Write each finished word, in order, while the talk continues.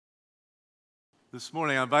This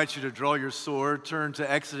morning, I invite you to draw your sword, turn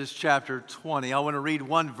to Exodus chapter 20. I want to read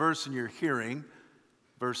one verse in your hearing,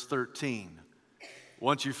 verse 13.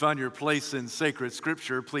 Once you find your place in sacred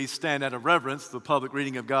scripture, please stand out of reverence to the public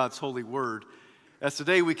reading of God's holy word. As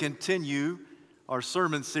today we continue our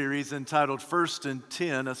sermon series entitled First and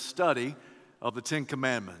 10, a study of the Ten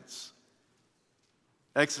Commandments.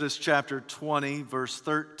 Exodus chapter 20, verse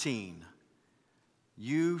 13.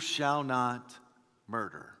 You shall not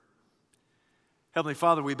murder. Heavenly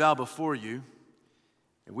Father, we bow before you,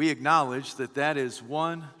 and we acknowledge that that is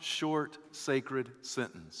one short, sacred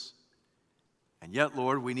sentence. And yet,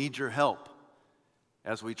 Lord, we need your help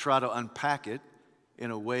as we try to unpack it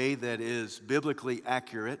in a way that is biblically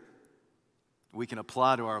accurate, we can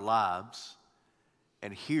apply to our lives,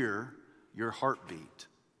 and hear your heartbeat.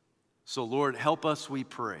 So, Lord, help us, we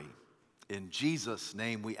pray. In Jesus'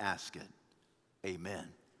 name we ask it. Amen.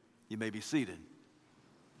 You may be seated.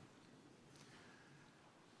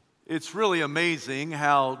 It's really amazing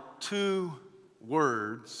how two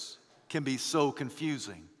words can be so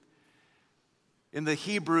confusing. In the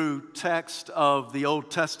Hebrew text of the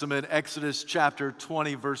Old Testament, Exodus chapter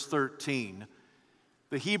 20, verse 13,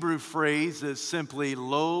 the Hebrew phrase is simply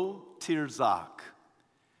lo tirzak.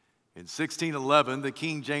 In 1611, the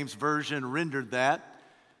King James Version rendered that,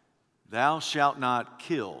 thou shalt not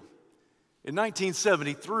kill. In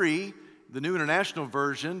 1973, the New International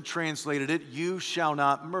Version translated it, you shall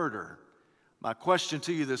not murder. My question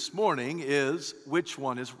to you this morning is, which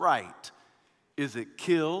one is right? Is it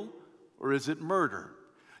kill or is it murder?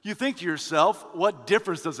 You think to yourself, what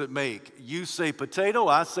difference does it make? You say potato,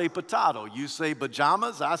 I say potato. You say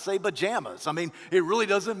pajamas, I say pajamas. I mean, it really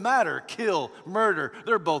doesn't matter. Kill, murder,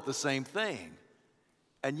 they're both the same thing.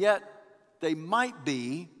 And yet, they might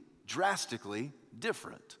be drastically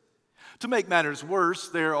different. To make matters worse,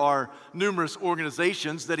 there are numerous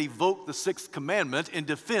organizations that evoke the Sixth Commandment in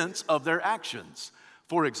defense of their actions.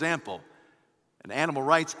 For example, an animal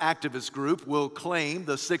rights activist group will claim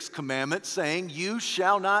the Sixth Commandment saying, you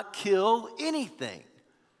shall not kill anything.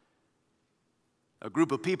 A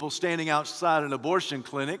group of people standing outside an abortion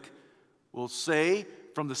clinic will say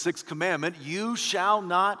from the Sixth Commandment, you shall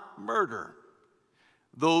not murder.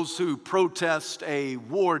 Those who protest a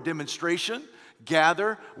war demonstration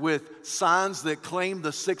gather with signs that claim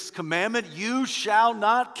the Sixth Commandment, you shall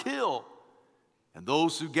not kill. And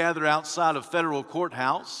those who gather outside a federal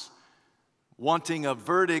courthouse, wanting a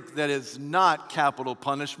verdict that is not capital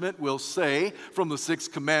punishment, will say from the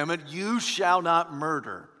Sixth Commandment, you shall not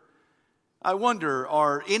murder. I wonder,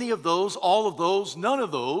 are any of those, all of those, none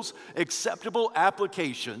of those acceptable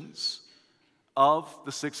applications of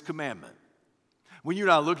the Sixth Commandment? When you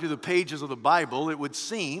and I look through the pages of the Bible, it would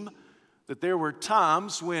seem that there were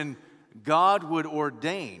times when God would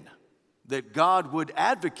ordain, that God would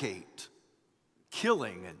advocate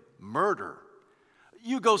killing and murder.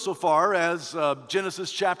 You go so far as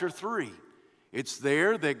Genesis chapter 3. It's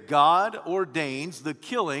there that God ordains the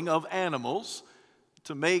killing of animals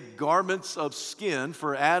to make garments of skin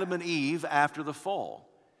for Adam and Eve after the fall.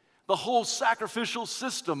 The whole sacrificial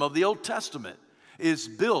system of the Old Testament is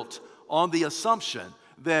built on the assumption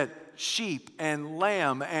that sheep and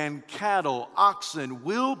lamb and cattle, oxen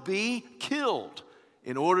will be killed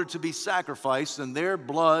in order to be sacrificed and their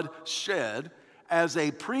blood shed as a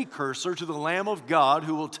precursor to the Lamb of God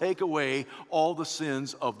who will take away all the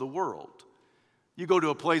sins of the world. You go to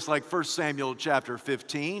a place like 1 Samuel chapter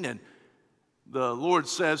 15, and the Lord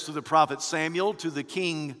says to the prophet Samuel, to the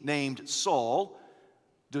king named Saul,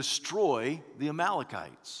 destroy the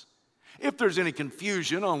Amalekites. If there's any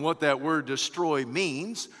confusion on what that word destroy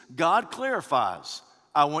means, God clarifies.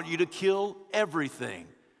 I want you to kill everything.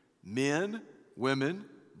 Men, women,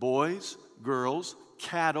 boys, girls,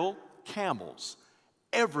 cattle, camels,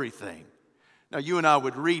 everything. Now you and I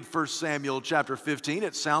would read 1 Samuel chapter 15.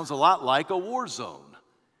 It sounds a lot like a war zone.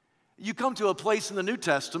 You come to a place in the New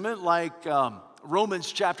Testament like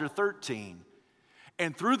Romans chapter 13.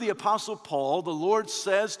 And through the Apostle Paul, the Lord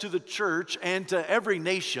says to the church and to every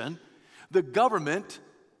nation, the government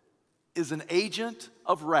is an agent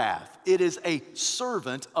of wrath. It is a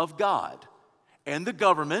servant of God. And the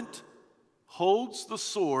government holds the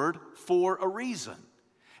sword for a reason.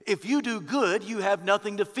 If you do good, you have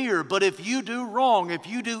nothing to fear. But if you do wrong, if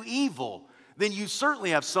you do evil, then you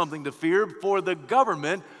certainly have something to fear, for the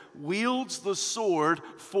government wields the sword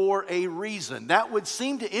for a reason. That would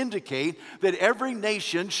seem to indicate that every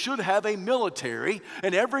nation should have a military,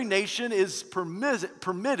 and every nation is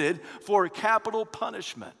permitted for capital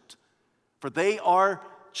punishment. For they are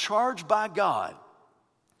charged by God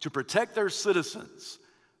to protect their citizens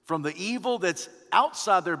from the evil that's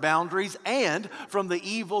outside their boundaries and from the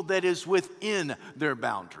evil that is within their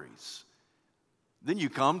boundaries. Then you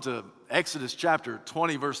come to Exodus chapter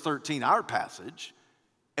 20, verse 13, our passage,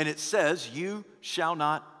 and it says, "You shall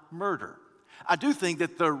not murder." I do think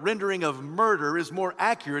that the rendering of murder is more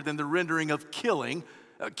accurate than the rendering of killing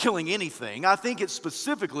anything. I think it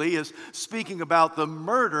specifically is speaking about the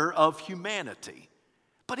murder of humanity.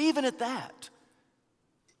 But even at that,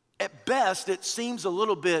 at best, it seems a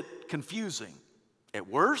little bit confusing. At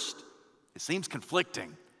worst, it seems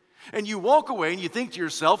conflicting. And you walk away and you think to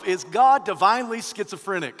yourself, is God divinely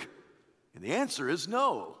schizophrenic? And the answer is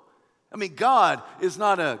no. I mean, God is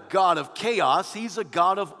not a God of chaos, He's a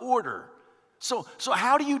God of order. So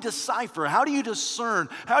how do you decipher? How do you discern?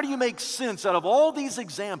 How do you make sense out of all these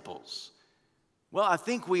examples? Well, I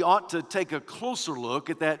think we ought to take a closer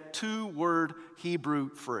look at that two-word Hebrew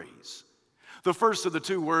phrase. The first of the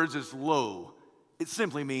two words is lo. It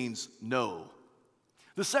simply means no.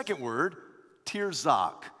 The second word,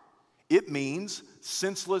 tirzak, it means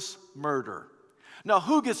senseless murder. Now,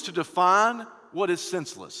 who gets to define what is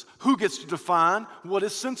senseless? Who gets to define what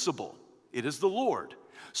is sensible? It is the Lord.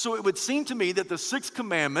 So it would seem to me that the sixth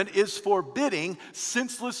commandment is forbidding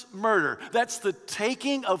senseless murder. That's the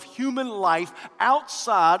taking of human life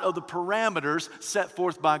outside of the parameters set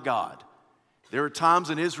forth by God. There are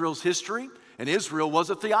times in Israel's history, and Israel was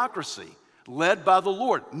a theocracy led by the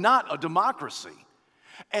Lord, not a democracy.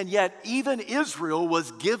 And yet even Israel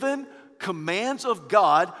was given commands of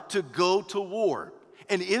God to go to war.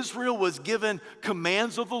 And Israel was given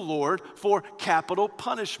commands of the Lord for capital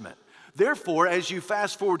punishment. Therefore, as you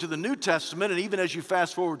fast forward to the New Testament, and even as you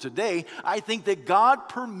fast forward today, I think that God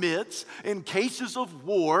permits in cases of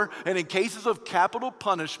war and in cases of capital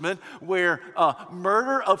punishment where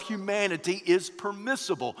murder of humanity is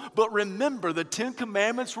permissible. But remember, the Ten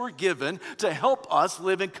Commandments were given to help us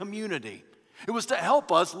live in community. It was to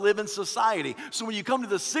help us live in society. So when you come to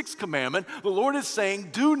the sixth commandment, the Lord is saying,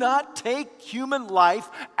 do not take human life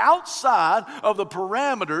outside of the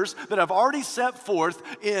parameters that I've already set forth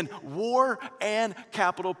in war and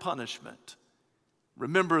capital punishment.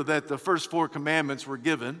 Remember that the first four commandments were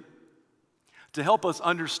given to help us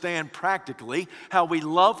understand practically how we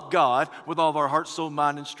love God with all of our heart, soul,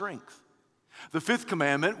 mind, and strength. The fifth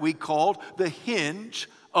commandment we called the hinge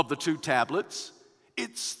of the two tablets.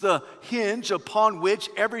 It's the hinge upon which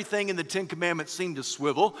everything in the Ten Commandments seem to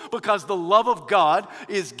swivel because the love of God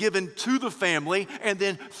is given to the family and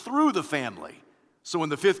then through the family. So in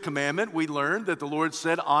the fifth commandment, we learned that the Lord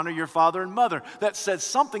said, honor your father and mother. That says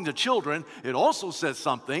something to children. It also says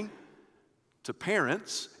something to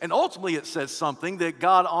parents. And ultimately it says something that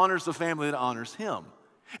God honors the family that honors Him.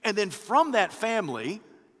 And then from that family,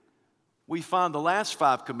 we find the last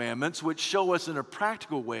five commandments, which show us in a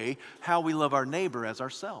practical way how we love our neighbor as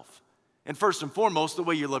ourselves. And first and foremost, the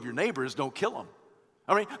way you love your neighbor is don't kill them.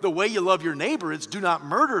 I mean, the way you love your neighbor is do not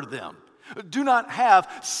murder them. Do not have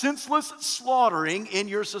senseless slaughtering in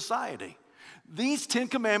your society. These 10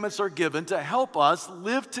 commandments are given to help us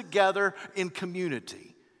live together in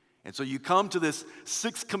community. And so you come to this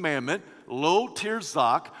sixth commandment, lo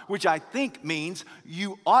tirzak, which I think means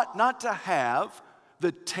you ought not to have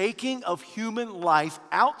the taking of human life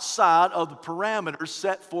outside of the parameters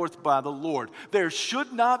set forth by the Lord. There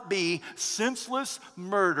should not be senseless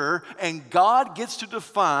murder, and God gets to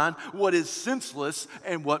define what is senseless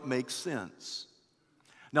and what makes sense.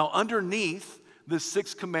 Now, underneath the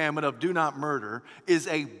sixth commandment of do not murder is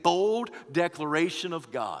a bold declaration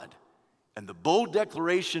of God. And the bold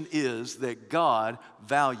declaration is that God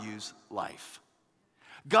values life.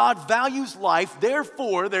 God values life,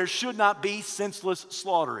 therefore there should not be senseless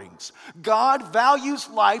slaughterings. God values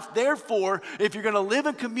life, therefore if you're going to live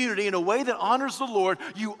in community in a way that honors the Lord,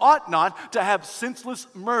 you ought not to have senseless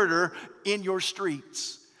murder in your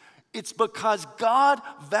streets. It's because God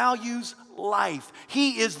values life.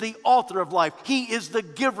 He is the author of life. He is the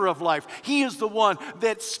giver of life. He is the one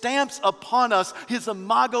that stamps upon us His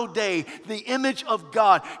imago Dei, the image of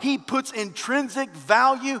God. He puts intrinsic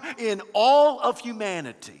value in all of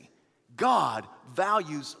humanity. God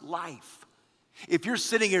values life. If you're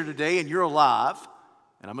sitting here today and you're alive,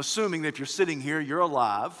 and I'm assuming that if you're sitting here, you're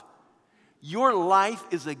alive, your life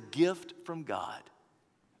is a gift from God.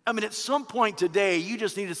 I mean, at some point today, you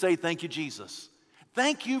just need to say, thank you, Jesus.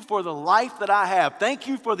 Thank you for the life that I have. Thank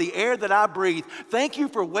you for the air that I breathe. Thank you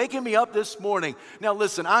for waking me up this morning. Now,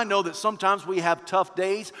 listen, I know that sometimes we have tough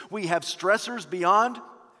days. We have stressors beyond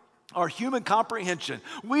our human comprehension.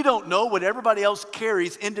 We don't know what everybody else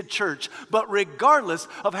carries into church. But regardless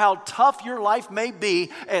of how tough your life may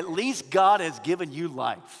be, at least God has given you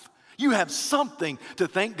life. You have something to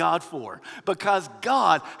thank God for because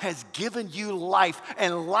God has given you life,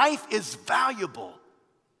 and life is valuable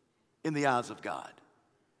in the eyes of God.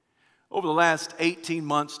 Over the last 18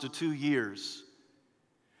 months to 2 years,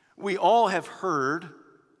 we all have heard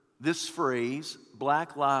this phrase,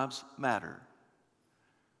 Black Lives Matter.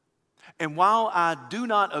 And while I do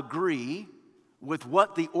not agree with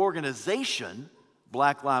what the organization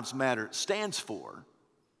Black Lives Matter stands for,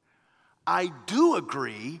 I do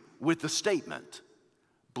agree with the statement,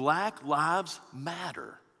 Black Lives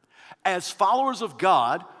Matter. As followers of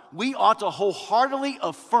God, we ought to wholeheartedly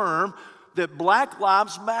affirm that Black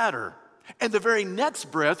lives matter. And the very next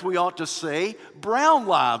breath, we ought to say, brown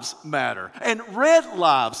lives matter, and red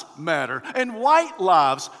lives matter, and white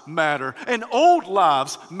lives matter, and old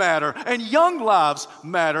lives matter, and young lives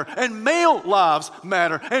matter, and male lives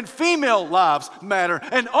matter, and female lives matter,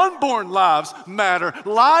 and unborn lives matter.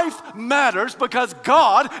 Life matters because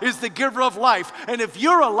God is the giver of life. And if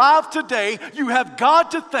you're alive today, you have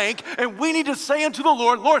God to thank, and we need to say unto the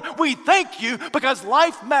Lord, Lord, we thank you because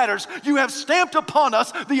life matters. You have stamped upon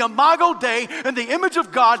us the imago Dei, and the image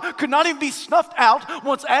of God could not even be snuffed out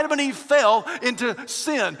once Adam and Eve fell into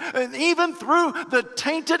sin. And even through the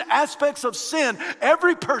tainted aspects of sin,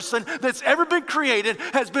 every person that's ever been created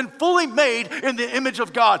has been fully made in the image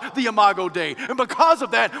of God, the imago Dei. And because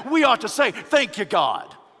of that, we ought to say, thank you,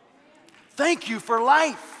 God. Thank you for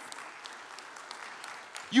life.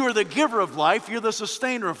 You are the giver of life. You're the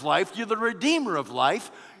sustainer of life. You're the redeemer of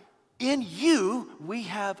life. In you, we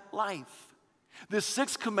have life. This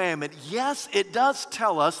sixth commandment, yes, it does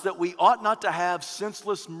tell us that we ought not to have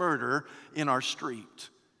senseless murder in our street.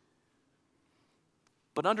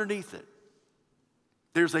 But underneath it,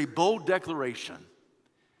 there's a bold declaration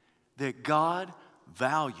that God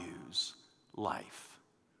values life.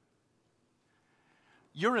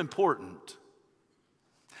 You're important,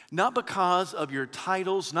 not because of your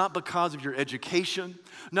titles, not because of your education,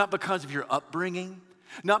 not because of your upbringing,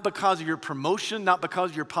 not because of your promotion, not because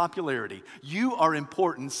of your popularity. You are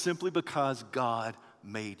important simply because God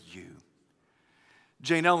made you.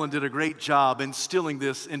 Jane Ellen did a great job instilling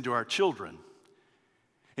this into our children.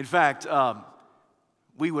 In fact,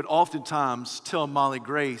 we would oftentimes tell Molly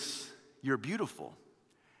Grace, you're beautiful.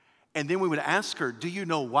 And then we would ask her, do you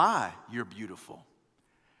know why you're beautiful?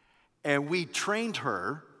 And we trained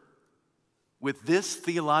her with this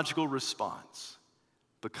theological response,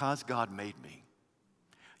 because God made me.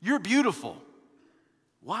 You're beautiful.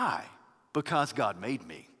 Why? Because God made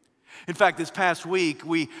me. In fact, this past week,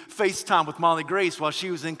 we FaceTimed with Molly Grace while she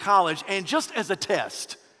was in college, and just as a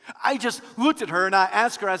test, I just looked at her and I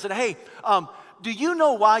asked her, I said, hey, do you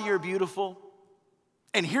know why you're beautiful?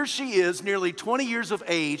 And here she is, nearly 20 years of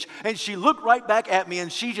age, and she looked right back at me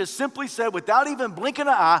and she just simply said, without even blinking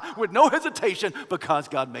an eye, with no hesitation, because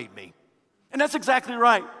God made me. And that's exactly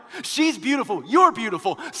right. She's beautiful. You're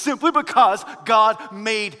beautiful simply because God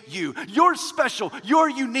made you. You're special. You're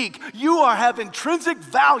unique. You have intrinsic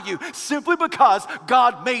value simply because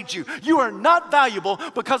God made you. You are not valuable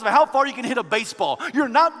because of how far you can hit a baseball. You're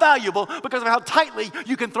not valuable because of how tightly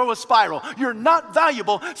you can throw a spiral. You're not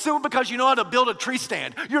valuable simply because you know how to build a tree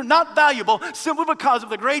stand. You're not valuable simply because of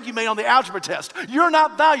the grade you made on the algebra test. You're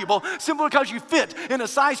not valuable simply because you fit in a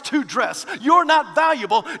size 2 dress. You're not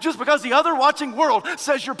valuable just because the other watching world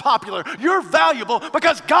says you're popular. You're valuable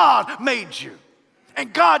because God made you.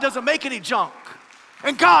 And God doesn't make any junk.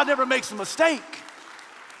 And God never makes a mistake.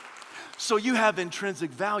 So you have intrinsic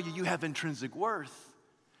value, you have intrinsic worth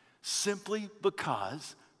simply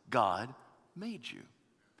because God made you.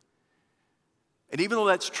 And even though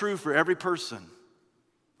that's true for every person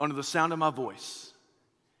under the sound of my voice,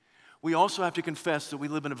 we also have to confess that we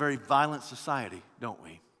live in a very violent society, don't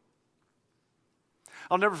we?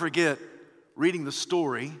 I'll never forget reading the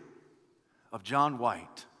story of John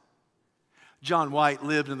White. John White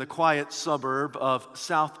lived in the quiet suburb of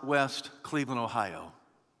southwest Cleveland, Ohio.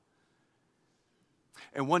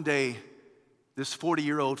 And one day, this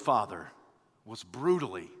 40-year-old father was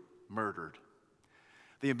brutally murdered.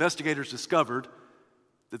 The investigators discovered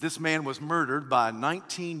that this man was murdered by a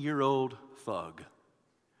 19-year-old thug.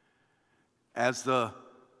 As the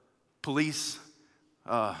police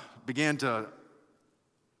began to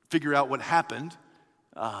figure out what happened,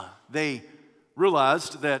 they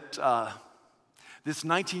realized that this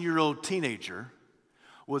 19-year-old teenager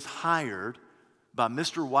was hired by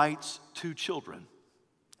Mr. White's 2 children.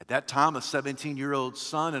 At that time, a 17-year-old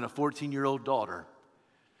son and a 14-year-old daughter.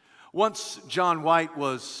 Once John White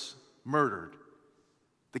was murdered,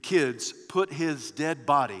 the kids put his dead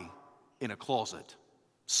body in a closet,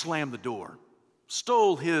 slammed the door,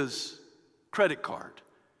 stole his credit card,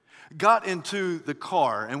 got into the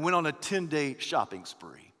car and went on a 10-day shopping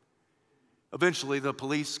spree. Eventually, the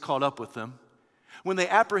police caught up with them. When they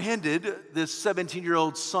apprehended this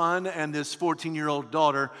 17-year-old son and this 14-year-old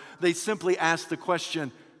daughter, they simply asked the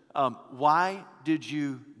question, why did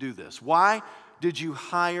you do this? Why did you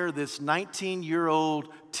hire this 19-year-old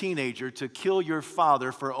teenager to kill your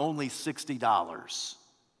father for only $60?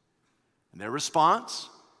 And their response,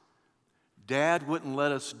 Dad wouldn't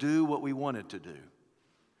let us do what we wanted to do.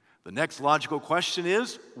 The next logical question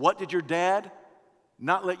is, what did your dad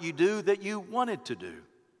not let you do that you wanted to do?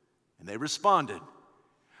 And they responded,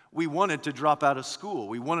 we wanted to drop out of school.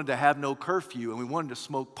 We wanted to have no curfew, and we wanted to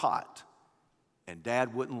smoke pot. And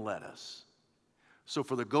Dad wouldn't let us. So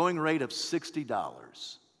for the going rate of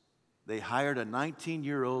 $60, they hired a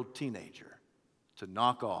 19-year-old teenager to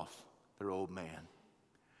knock off their old man.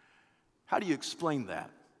 How do you explain that?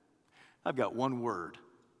 I've got one word,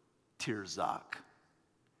 tirzak,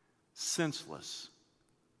 senseless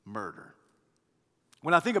murder.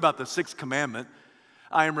 When I think about the sixth commandment,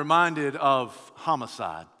 I am reminded of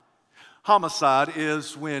homicide. Homicide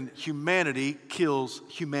is when humanity kills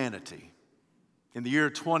humanity. In the year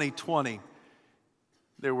 2020,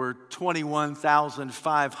 there were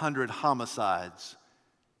 21,500 homicides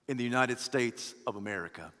in the United States of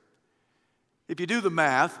America. If you do the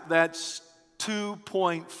math, that's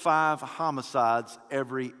 2.5 homicides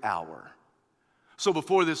every hour. So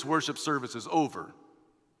before this worship service is over,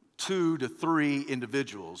 2 to 3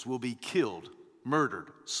 individuals will be killed,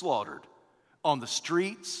 murdered, slaughtered on the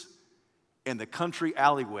streets and the country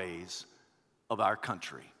alleyways of our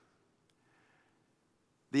country.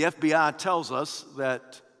 The FBI tells us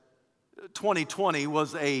that 2020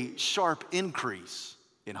 was a sharp increase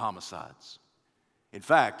in homicides. In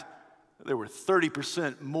fact, there were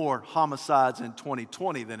 30% more homicides in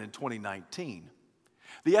 2020 than in 2019.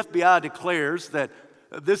 The FBI declares that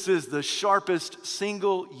this is the sharpest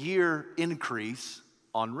single-year increase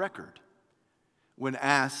on record. When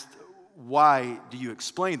asked, why do you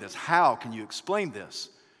explain this? How can you explain this?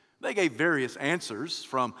 They gave various answers,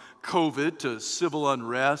 from COVID to civil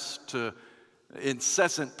unrest to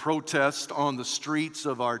incessant protests on the streets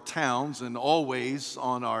of our towns and always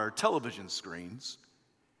on our television screens.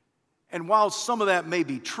 And while some of that may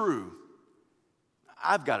be true,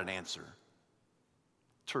 I've got an answer.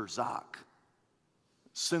 Tirzak,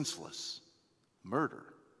 senseless murder.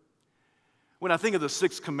 When I think of the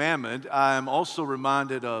sixth commandment, I'm also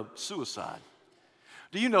reminded of suicide.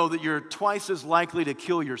 Do you know that you're twice as likely to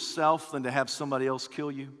kill yourself than to have somebody else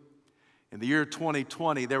kill you? In the year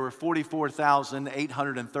 2020, there were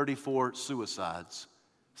 44,834 suicides,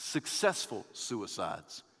 successful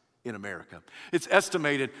suicides in America. It's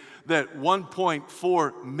estimated that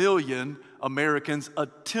 1.4 million Americans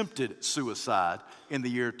attempted suicide in the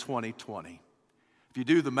year 2020. If you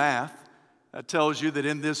do the math, that tells you that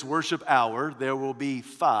in this worship hour, there will be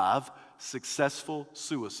 5 successful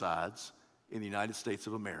suicides in the United States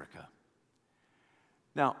of America.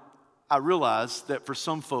 Now, I realize that for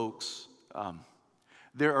some folks,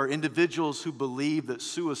 there are individuals who believe that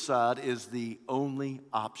suicide is the only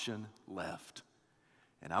option left.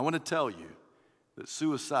 And I want to tell you that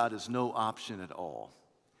suicide is no option at all.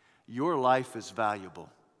 Your life is valuable.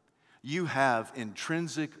 You have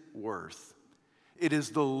intrinsic worth. It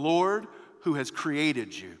is the Lord who has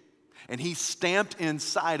created you, and He stamped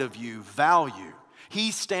inside of you value.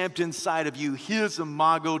 He stamped inside of you His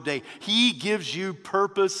imago Dei. He gives you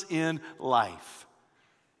purpose in life.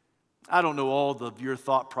 I don't know all of your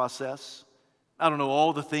thought process. I don't know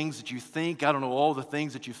all the things that you think. I don't know all the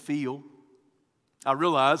things that you feel. I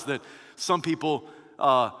realize that some people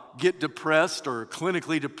get depressed or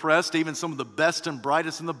clinically depressed. Even some of the best and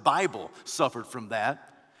brightest in the Bible suffered from that.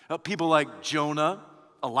 People like Jonah,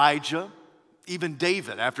 Elijah, even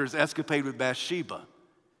David after his escapade with Bathsheba.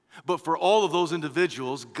 But for all of those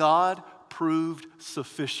individuals, God proved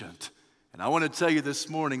sufficient. And I want to tell you this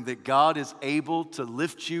morning that God is able to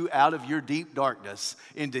lift you out of your deep darkness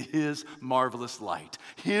into His marvelous light.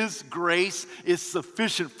 His grace is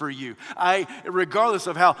sufficient for you. Regardless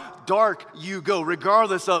of how dark you go,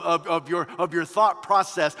 regardless of your thought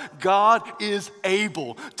process, God is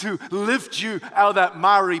able to lift you out of that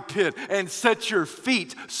miry pit and set your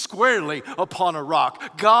feet squarely upon a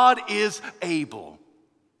rock. God is able.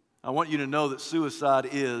 I want you to know that suicide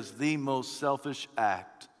is the most selfish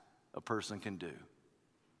act a person can do.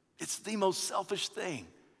 It's the most selfish thing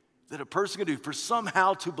that a person can do, for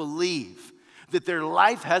somehow to believe that their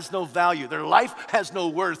life has no value, their life has no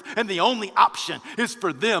worth, and the only option is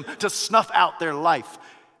for them to snuff out their life.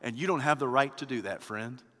 And you don't have the right to do that,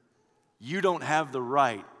 friend. You don't have the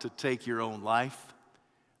right to take your own life.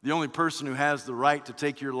 The only person who has the right to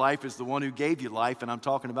take your life is the one who gave you life, and I'm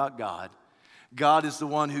talking about God. God is the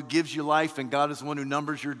one who gives you life, and God is the one who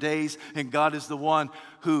numbers your days, and God is the one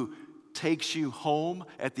who takes you home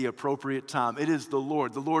at the appropriate time. It is the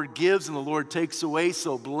Lord. The Lord gives and the Lord takes away,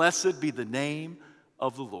 so blessed be the name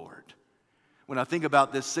of the Lord. When I think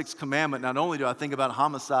about this sixth commandment, not only do I think about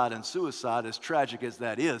homicide and suicide, as tragic as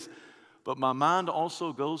that is, but my mind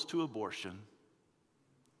also goes to abortion.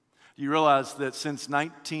 Do you realize that since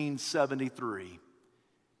 1973,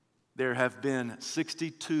 there have been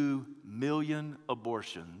 62 million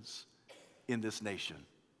abortions in this nation?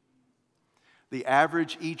 The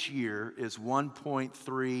average each year is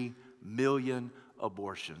 1.3 million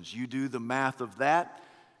abortions. You do the math of that,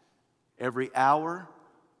 every hour,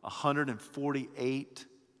 148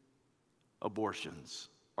 abortions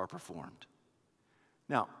are performed.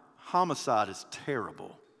 Now, homicide is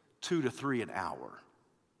terrible, 2 to 3 an hour.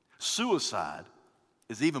 Suicide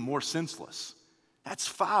is even more senseless. That's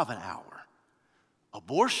 5 an hour.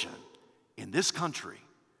 Abortion in this country,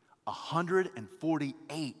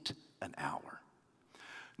 148 an hour.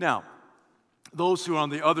 Now, those who are on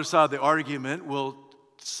the other side of the argument will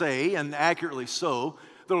say, and accurately so,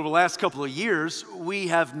 that over the last couple of years, we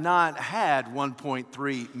have not had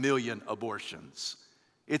 1.3 million abortions.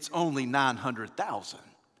 It's only 900,000.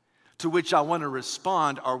 To which I want to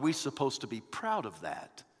respond, are we supposed to be proud of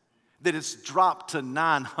that? That it's dropped to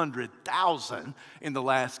 900,000 in the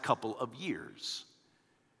last couple of years.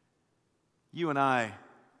 You and I,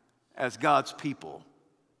 as God's people,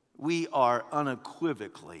 we are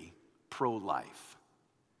unequivocally pro-life.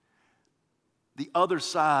 The other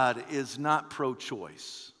side is not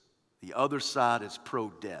pro-choice. The other side is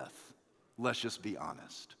pro-death. Let's just be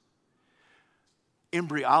honest.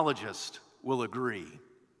 Embryologists will agree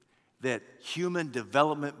that human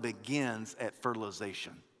development begins at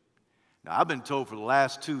fertilization. Now, I've been told for the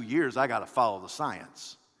last 2 years I got to follow the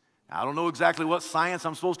science. Now, I don't know exactly what science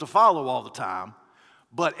I'm supposed to follow all the time,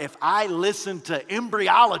 but if I listen to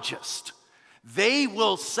embryologists, they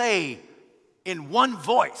will say in one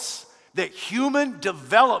voice that human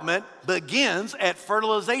development begins at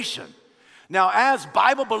fertilization. Now, as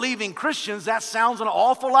Bible-believing Christians, that sounds an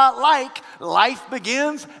awful lot like life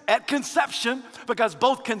begins at conception, because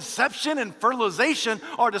both conception and fertilization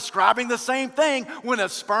are describing the same thing when a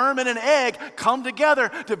sperm and an egg come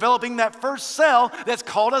together, developing that first cell that's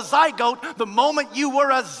called a zygote. The moment you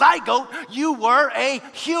were a zygote, you were a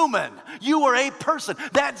human. You were a person.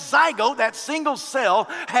 That zygote, that single cell,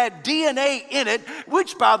 had DNA in it,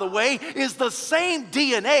 which, by the way, is the same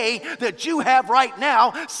DNA that you have right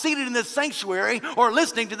now seated in this sanctuary or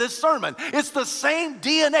listening to this sermon. It's the same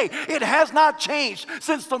DNA. It has not changed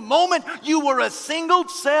since the moment you were a single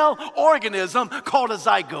cell organism called a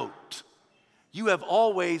zygote. You have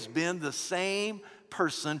always been the same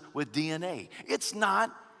person with DNA. It's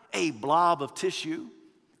not a blob of tissue.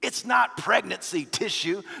 It's not pregnancy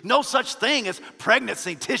tissue. No such thing as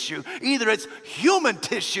pregnancy tissue. Either it's human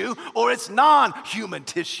tissue or it's non-human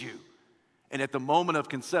tissue. And at the moment of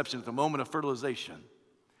conception, at the moment of fertilization,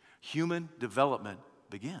 human development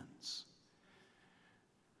begins.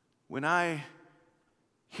 When I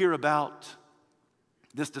hear about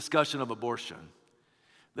this discussion of abortion,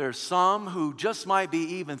 there's some who just might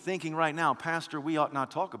be even thinking right now, Pastor, we ought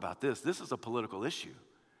not talk about this. This is a political issue.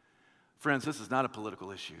 Friends, this is not a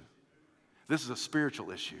political issue. This is a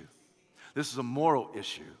spiritual issue. This is a moral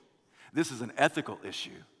issue. This is an ethical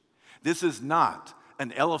issue. This is not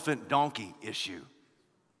an elephant-donkey issue.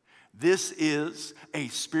 This is a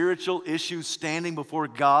spiritual issue standing before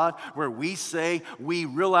God, where we say, we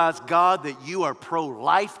realize, God, that you are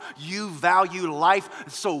pro-life. You value life.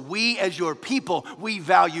 So we, as your people, we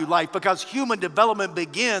value life, because human development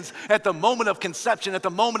begins at the moment of conception, at the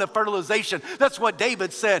moment of fertilization. That's what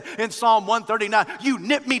David said in Psalm 139. You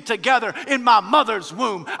knit me together in my mother's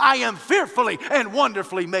womb. I am fearfully and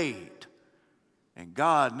wonderfully made. And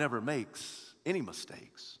God never makes any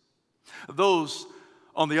mistakes. Those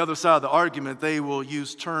on the other side of the argument, they will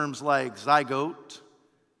use terms like zygote,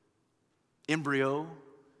 embryo,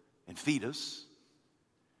 and fetus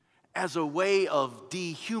as a way of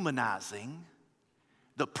dehumanizing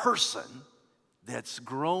the person that's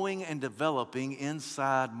growing and developing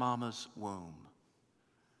inside mama's womb.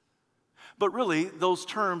 But really, those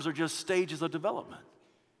terms are just stages of development.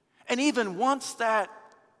 And even once that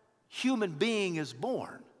human being is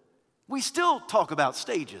born, we still talk about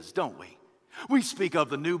stages, don't we? We speak of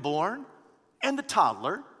the newborn and the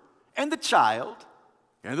toddler and the child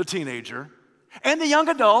and the teenager and the young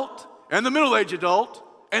adult and the middle-aged adult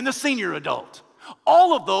and the senior adult.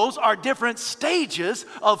 All of those are different stages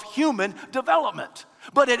of human development.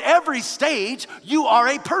 But at every stage, you are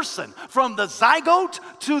a person, from the zygote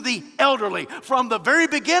to the elderly, from the very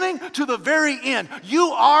beginning to the very end. You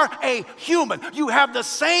are a human. You have the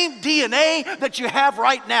same DNA that you have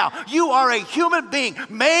right now. You are a human being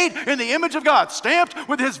made in the image of God, stamped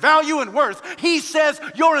with His value and worth. He says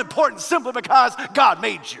you're important simply because God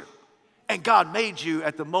made you. And God made you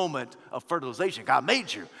at the moment of fertilization. God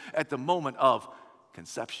made you at the moment of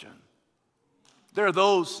conception. There are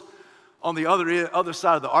those on the other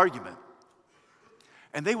side of the argument,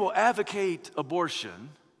 and they will advocate abortion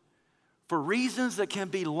for reasons that can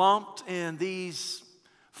be lumped in these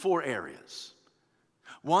 4 areas.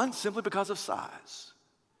 One, simply because of size.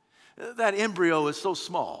 That embryo is so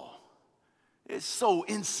small. It's so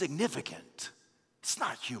insignificant. It's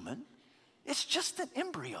not human. It's just an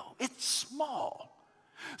embryo. It's small.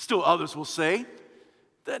 Still others will say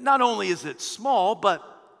that not only is it small, but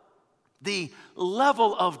the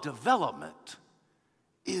level of development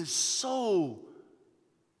is so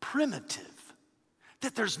primitive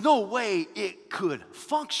that there's no way it could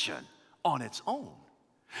function on its own.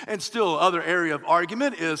 And still other area of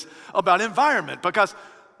argument is about environment, because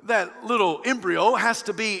that little embryo has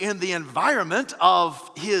to be in the environment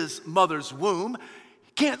of his mother's womb,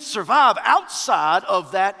 can't survive outside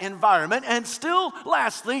of that environment. And still,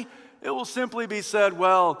 lastly, it will simply be said,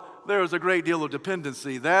 well, there's a great deal of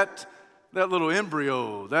dependency. That little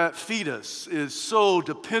embryo, that fetus is so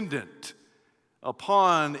dependent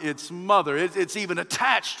upon its mother. It's even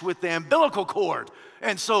attached with the umbilical cord.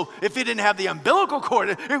 And so if it didn't have the umbilical cord,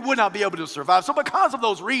 it would not be able to survive. So because of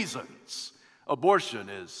those reasons, abortion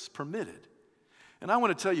is permitted. And I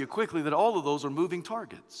want to tell you quickly that all of those are moving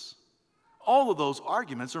targets. All of those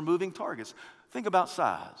arguments are moving targets. Think about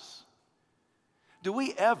size. Do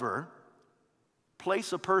we ever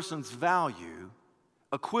place a person's value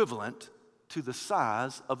equivalent to the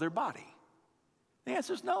size of their body? The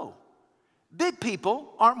answer is no. Big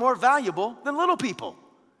people aren't more valuable than little people.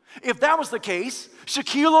 If that was the case,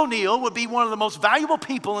 Shaquille O'Neal would be one of the most valuable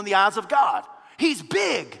people in the eyes of God. He's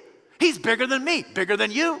big. He's bigger than me, bigger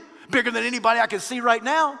than you, bigger than anybody I can see right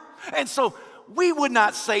now. And so we would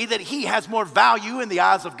not say that he has more value in the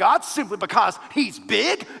eyes of God simply because he's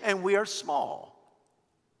big and we are small.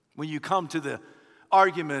 When you come to the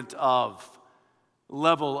argument of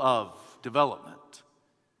level of development,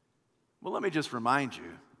 well, let me just remind you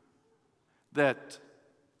that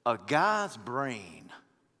a guy's brain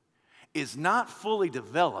is not fully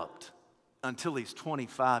developed until he's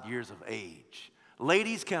 25 years of age.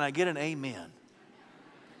 Ladies, can I get an amen?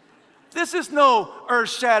 This is no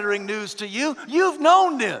earth-shattering news to you. You've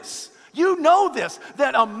known this. You know this,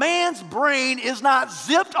 that a man's brain is not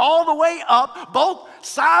zipped all the way up both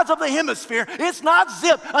sides of the hemisphere. It's not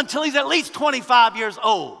zipped until he's at least 25 years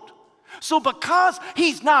old. So because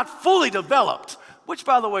he's not fully developed, which,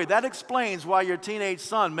 by the way, that explains why your teenage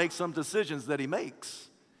son makes some decisions that he makes.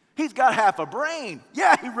 He's got half a brain.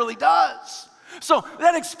 Yeah, he really does. So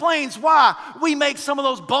that explains why we make some of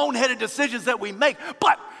those boneheaded decisions that we make.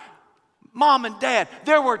 But Mom and Dad,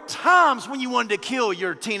 there were times when you wanted to kill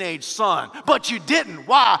your teenage son, but you didn't.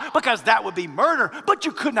 Why? Because that would be murder. But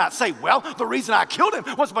you could not say, well, the reason I killed him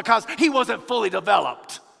was because he wasn't fully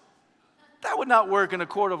developed. That would not work in a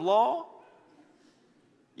court of law.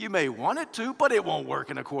 You may want it to, but it won't work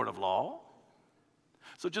in a court of law.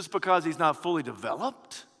 So just because he's not fully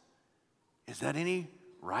developed, is that any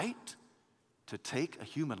right to take a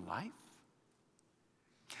human life?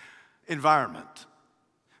 Environment.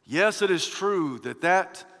 Yes, it is true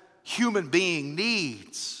that human being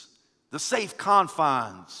needs the safe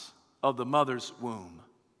confines of the mother's womb.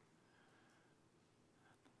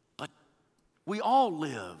 But we all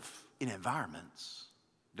live in environments,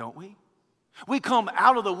 don't we? We come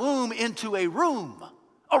out of the womb into a room.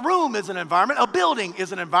 A room is an environment. A building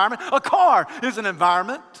is an environment. A car is an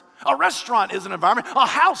environment. A restaurant is an environment. A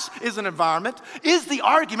house is an environment. Is the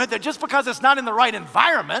argument that just because it's not in the right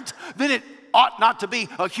environment, then it ought not to be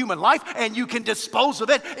a human life and you can dispose of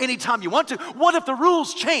it anytime you want to? What if the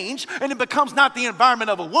rules change and it becomes not the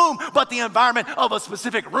environment of a womb, but the environment of a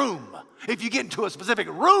specific room? If you get into a specific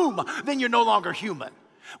room, then you're no longer human.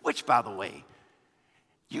 Which, by the way,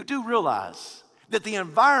 you do realize that the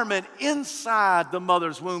environment inside the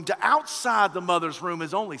mother's womb to outside the mother's womb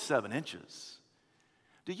is only 7 inches.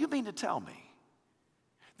 Do you mean to tell me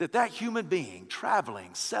that that human being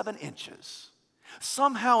traveling 7 inches,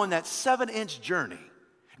 somehow in that 7-inch journey,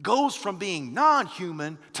 goes from being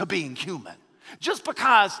non-human to being human just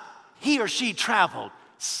because he or she traveled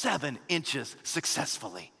 7 inches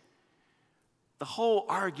successfully? The whole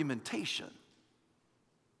argumentation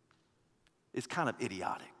is kind of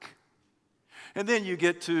idiotic. And then you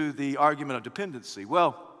get to the argument of dependency.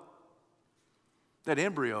 Well, that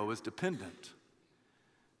embryo is dependent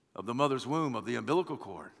of the mother's womb, of the umbilical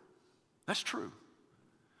cord. That's true.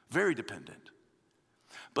 Very dependent.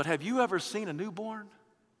 But have you ever seen a newborn?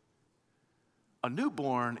 A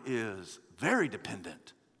newborn is very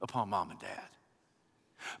dependent upon mom and dad.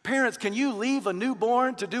 Parents, can you leave a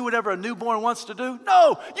newborn to do whatever a newborn wants to do?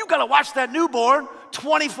 No, you got to watch that newborn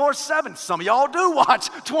 24/7. Some of y'all do watch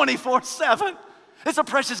 24/7. It's a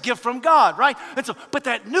precious gift from God, right? But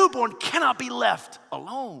that newborn cannot be left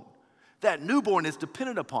alone. That newborn is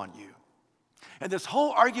dependent upon you. And this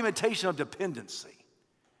whole argumentation of dependency.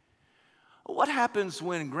 What happens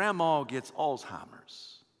when grandma gets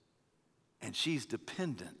Alzheimer's and she's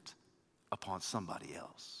dependent upon somebody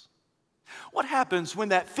else? What happens when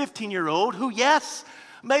that 15-year-old who, yes,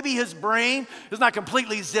 maybe his brain is not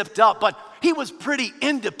completely zipped up, but he was pretty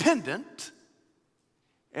independent,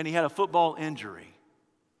 and he had a football injury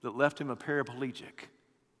that left him a paraplegic,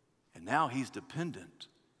 and now he's dependent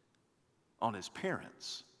on his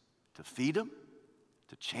parents to feed him,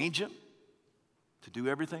 to change him, to do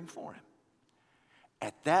everything for him.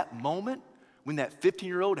 At that moment, when that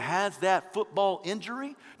 15-year-old has that football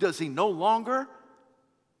injury, does he no longer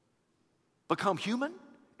become human?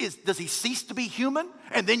 Does he cease to be human?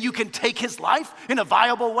 And then you can take his life in a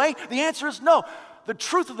viable way? The answer is no. The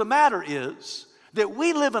truth of the matter is that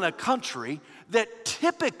we live in a country that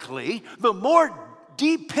typically, the more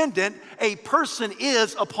dependent a person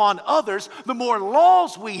is upon others, the more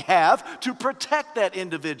laws we have to protect that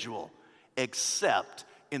individual, except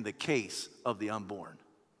in the case of the unborn.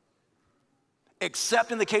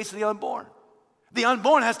 Except in the case of the unborn. The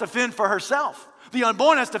unborn has to fend for herself. The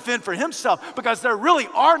unborn has to fend for himself because there really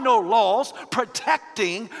are no laws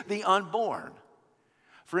protecting the unborn.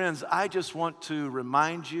 Friends, I just want to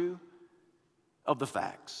remind you of the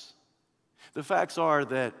facts. The facts are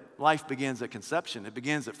that life begins at conception. It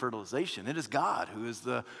begins at fertilization. It is God who is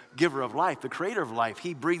the giver of life, the creator of life.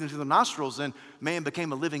 He breathed into the nostrils and man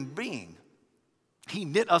became a living being. He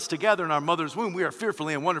knit us together in our mother's womb. We are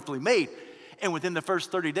fearfully and wonderfully made. And within the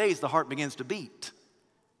first 30 days, the heart begins to beat.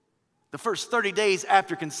 The first 30 days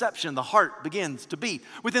after conception, the heart begins to beat.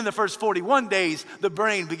 Within the first 41 days, the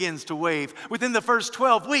brain begins to wave. Within the first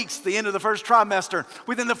 12 weeks, the end of the first trimester,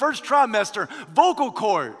 within the first trimester, vocal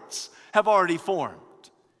cords have already formed.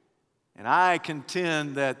 And I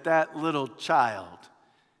contend that that little child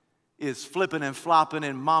is flipping and flopping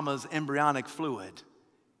in mama's embryonic fluid,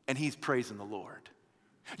 and he's praising the Lord.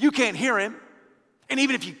 You can't hear him, and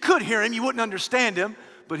even if you could hear him, you wouldn't understand him.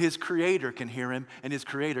 But his creator can hear him, and his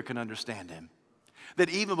creator can understand him. That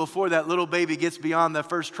even before that little baby gets beyond the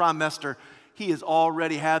first trimester, he has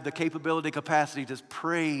already had the capacity to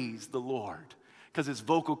praise the Lord because his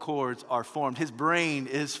vocal cords are formed. His brain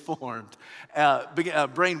is formed.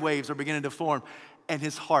 Brain waves are beginning to form, and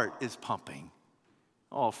his heart is pumping.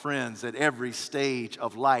 Oh, friends, at every stage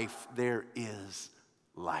of life, there is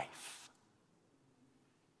life.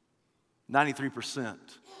 93%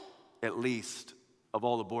 at least of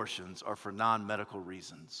all abortions are for non-medical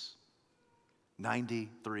reasons. 93%.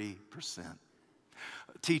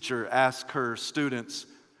 A teacher asked her students,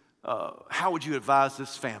 how would you advise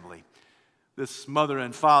this family? This mother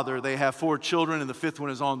and father, they have 4 children and the 5th one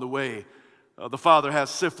is on the way. The father has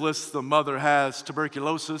syphilis, the mother has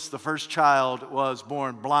tuberculosis. The first child was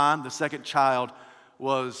born blind, the second child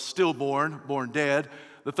was stillborn, born dead.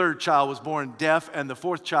 The third child was born deaf, and the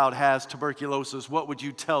 4th child has tuberculosis. What would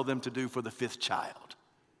you tell them to do for the 5th child?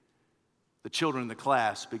 The children in the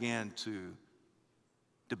class began to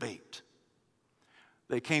debate.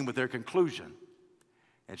 They came with their conclusion.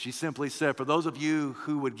 And she simply said, for those of you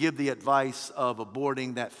who would give the advice of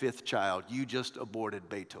aborting that 5th child, you just aborted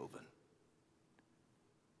Beethoven.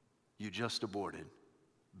 You just aborted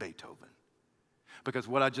Beethoven. Because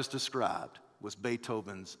what I just described was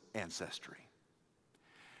Beethoven's ancestry.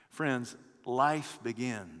 Friends, life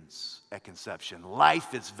begins at conception.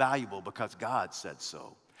 Life is valuable because God said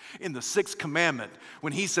so. In the 6th commandment,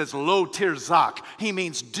 when he says, lo tirzak, he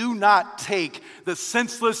means do not take the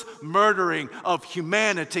senseless murdering of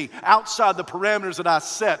humanity outside the parameters that I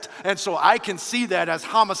set. And so I can see that as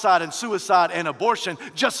homicide and suicide and abortion,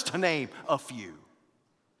 just to name a few.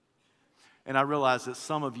 And I realize that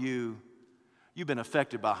some of you've been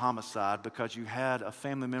affected by homicide because you had a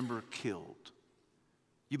family member killed.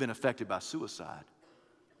 You've been affected by suicide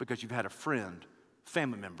because you've had a friend,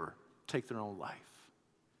 family member, take their own life.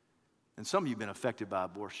 And some of you have been affected by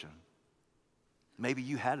abortion. Maybe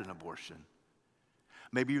you had an abortion.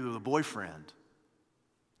 Maybe you were the boyfriend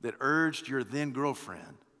that urged your then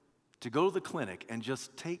girlfriend to go to the clinic and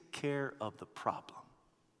just take care of the problem.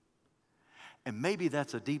 And maybe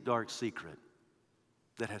that's a deep, dark secret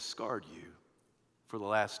that has scarred you for the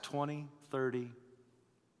last 20, 30,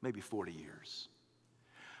 maybe 40 years.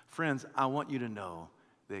 Friends, I want you to know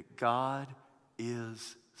that God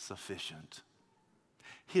is sufficient.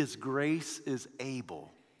 His grace is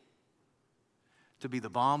able to be the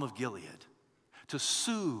balm of Gilead, to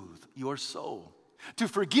soothe your soul, to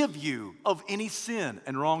forgive you of any sin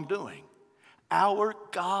and wrongdoing. Our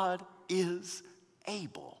God is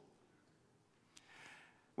able.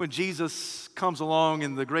 When Jesus comes along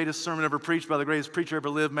in the greatest sermon ever preached by the greatest preacher ever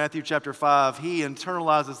lived, Matthew chapter 5, he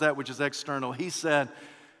internalizes that which is external. He said,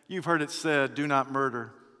 you've heard it said, do not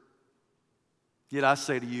murder. Yet I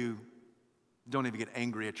say to you, don't even get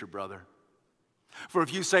angry at your brother. For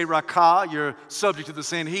if you say rakah, you're subject to the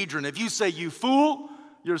Sanhedrin. If you say you fool,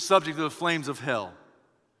 you're subject to the flames of hell.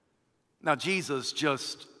 Now, Jesus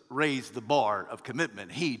just raised the bar of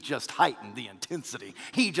commitment. He just heightened the intensity.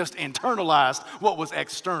 He just internalized what was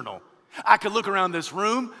external. I could look around this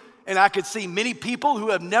room and I could see many people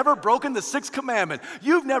who have never broken the sixth commandment.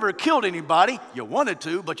 You've never killed anybody. You wanted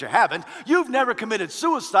to, but you haven't. You've never committed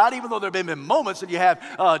suicide, even though there have been moments that you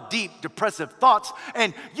have deep depressive thoughts.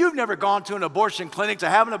 And you've never gone to an abortion clinic to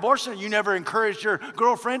have an abortion. You never encouraged your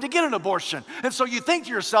girlfriend to get an abortion. And so you think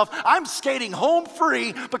to yourself, I'm skating home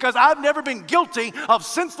free because I've never been guilty of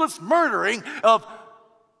senseless murdering of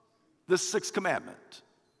the sixth commandment.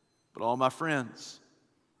 But all my friends,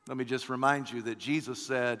 let me just remind you that Jesus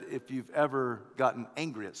said, if you've ever gotten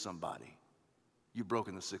angry at somebody, you've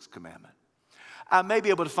broken the sixth commandment. I may be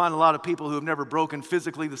able to find a lot of people who have never broken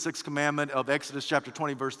physically the sixth commandment of Exodus chapter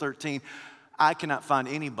 20, verse 13. I cannot find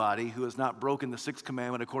anybody who has not broken the sixth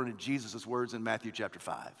commandment according to Jesus' words in Matthew chapter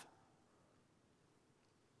 5.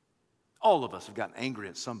 All of us have gotten angry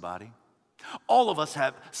at somebody. All of us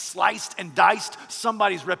have sliced and diced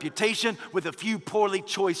somebody's reputation with a few poorly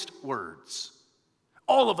choiced words.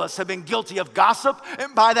 All of us have been guilty of gossip,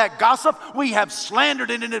 and by that gossip, we have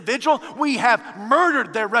slandered an individual, we have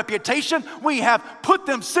murdered their reputation, we have put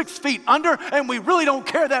them 6 feet under, and we really don't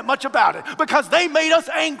care that much about it because they made us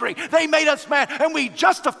angry, they made us mad, and we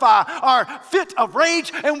justify our fit of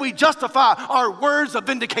rage, and we justify our words of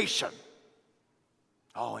vindication.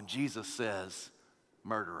 Oh, and Jesus says,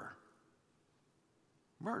 murderer.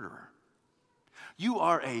 Murderer. You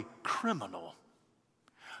are a criminal.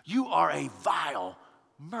 You are a vile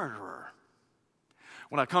murderer.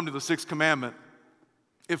 When I come to the sixth commandment,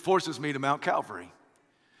 it forces me to Mount Calvary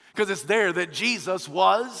because it's there that Jesus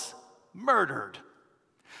was murdered.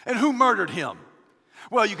 And who murdered him?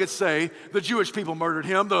 Well, you could say the Jewish people murdered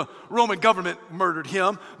him, the Roman government murdered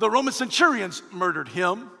him, the Roman centurions murdered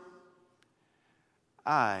him.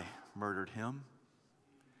 I murdered him.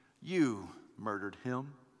 You murdered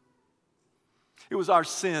him. It was our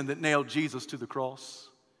sin that nailed Jesus to the cross.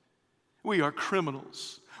 We are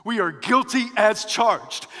criminals. We are guilty as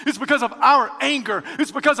charged. It's because of our anger.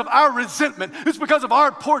 It's because of our resentment. It's because of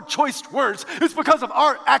our poor choiced words. It's because of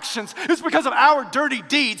our actions. It's because of our dirty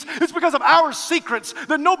deeds. It's because of our secrets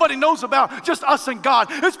that nobody knows about, just us and God.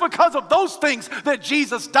 It's because of those things that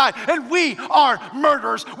Jesus died. And we are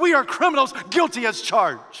murderers. We are criminals, guilty as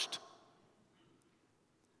charged.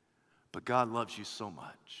 But God loves you so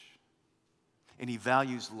much. And he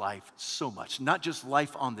values life so much, not just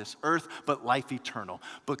life on this earth, but life eternal.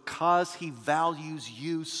 Because he values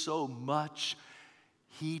you so much,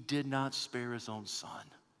 he did not spare his own son,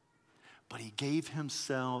 but he gave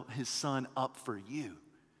his son up for you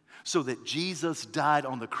so that Jesus died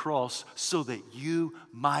on the cross so that you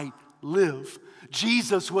might live.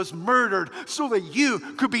 Jesus was murdered so that you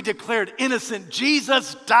could be declared innocent.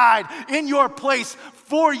 Jesus died in your place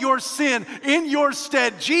for your sin, in your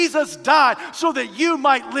stead. Jesus died so that you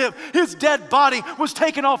might live. His dead body was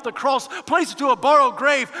taken off the cross, placed into a borrowed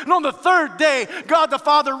grave, and on the third day, God the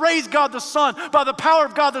Father raised God the Son by the power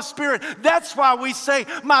of God the Spirit. That's why we say,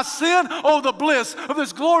 my sin, oh the bliss of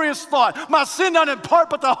this glorious thought, my sin not in part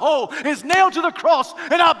but the whole is nailed to the cross,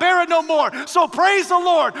 and I bear it no more. So praise the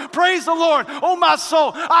Lord, oh my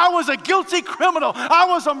soul. I was a guilty criminal. I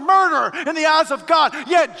was a murderer in the eyes of God,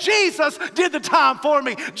 yet Jesus did the time for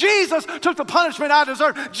me. Jesus took the punishment I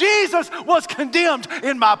deserved. Jesus was condemned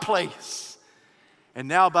in my place. And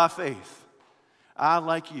now by faith, I,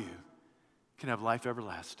 like you, can have life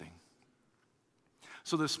everlasting.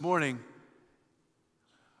 So this morning,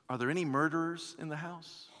 are there any murderers in the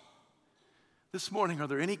house? This morning, are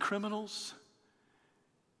there any criminals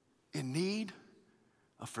in need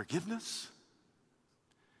of forgiveness?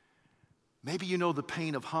 Maybe you know the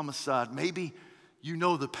pain of homicide. Maybe you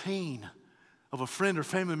know the pain of a friend or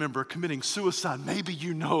family member committing suicide. Maybe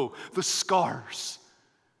you know the scars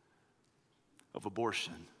of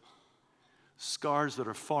abortion. Scars that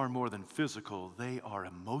are far more than physical. They are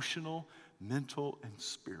emotional, mental, and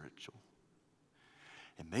spiritual.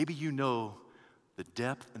 And maybe you know the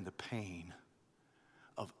depth and the pain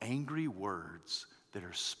of angry words that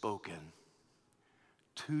are spoken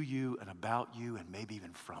to you and about you and maybe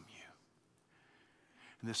even from you.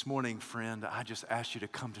 And this morning, friend, I just ask you to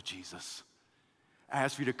come to Jesus. I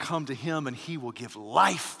ask you to come to him, and he will give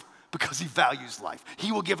life because he values life.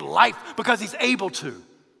 He will give life because he's able to.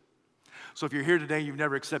 So if you're here today and you've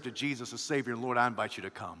never accepted Jesus as Savior and Lord, I invite you to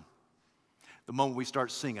come. The moment we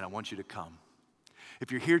start singing, I want you to come.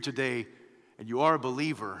 If you're here today and you are a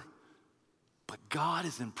believer, but God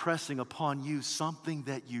is impressing upon you something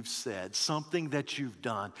that you've said, something that you've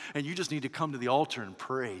done, and you just need to come to the altar and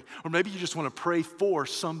pray. Or maybe you just want to pray for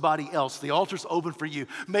somebody else. The altar's open for you.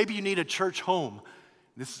 Maybe you need a church home.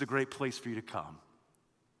 This is a great place for you to come.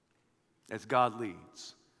 As God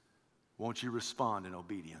leads, won't you respond in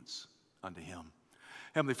obedience unto him?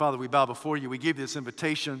 Heavenly Father, we bow before you. We give you this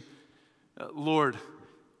invitation. Lord,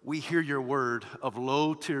 we hear your word of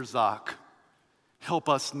lo tirzak. Help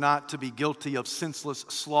us not to be guilty of senseless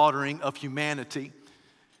slaughtering of humanity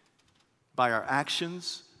by our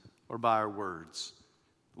actions or by our words.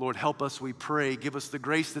 Lord, help us, we pray. Give us the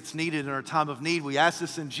grace that's needed in our time of need. We ask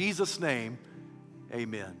this in Jesus' name.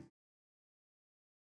 Amen.